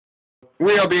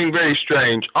we are being very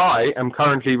strange. I am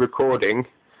currently recording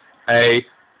a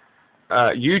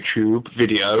YouTube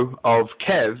video of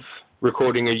Kev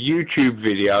recording a YouTube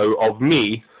video of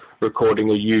me recording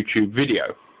a YouTube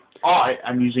video. I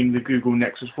am using the Google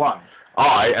Nexus 1.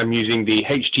 I am using the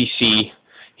HTC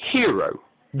Hero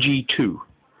G2.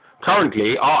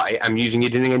 Currently, I am using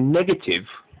it in a negative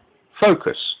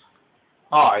focus.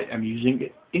 I am using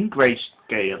it in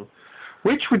grayscale.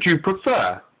 Which would you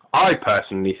prefer? I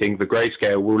personally think the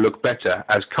grayscale will look better,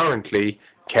 as currently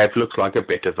Kev looks like a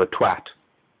bit of a twat.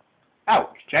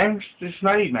 Ouch, James. There's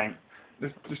no need, mate.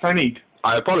 There's no need.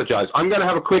 I apologise. I'm going to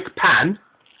have a quick pan.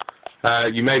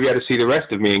 You may be able to see the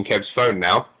rest of me in Kev's phone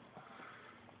now.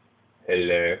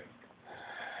 Hello.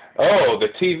 Oh, the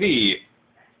TV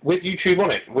with YouTube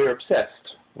on it. We're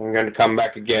obsessed. I'm going to come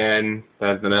back again.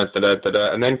 And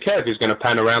then Kev is going to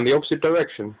pan around the opposite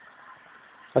direction.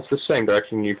 That's the same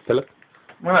direction you, Philip.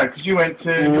 Right, because you went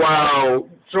to... Wow.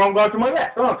 So I'm going to my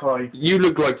left, aren't I? You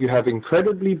look like you have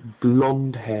incredibly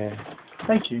blonde hair.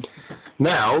 Thank you.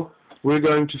 Now, we're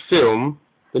going to film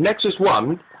the Nexus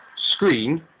 1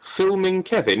 screen filming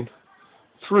Kevin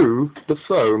through the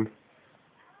phone.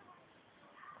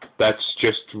 That's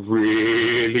just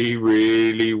really,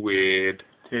 really weird.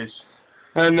 It is.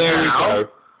 And there Now, we go.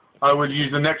 I will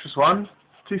use the Nexus 1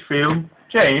 to film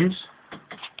James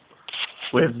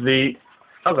with the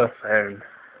other phone.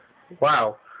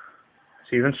 Wow.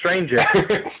 It's even stranger.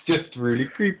 It's just really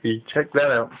creepy. Check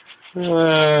that out.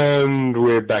 And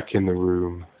we're back in the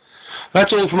room.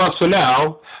 That's all from us for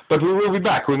now, but we will be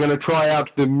back. We're going to try out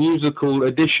the musical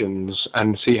editions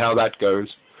and see how that goes.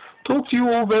 Talk to you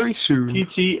all very soon.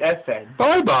 TTFN.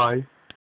 Bye-bye.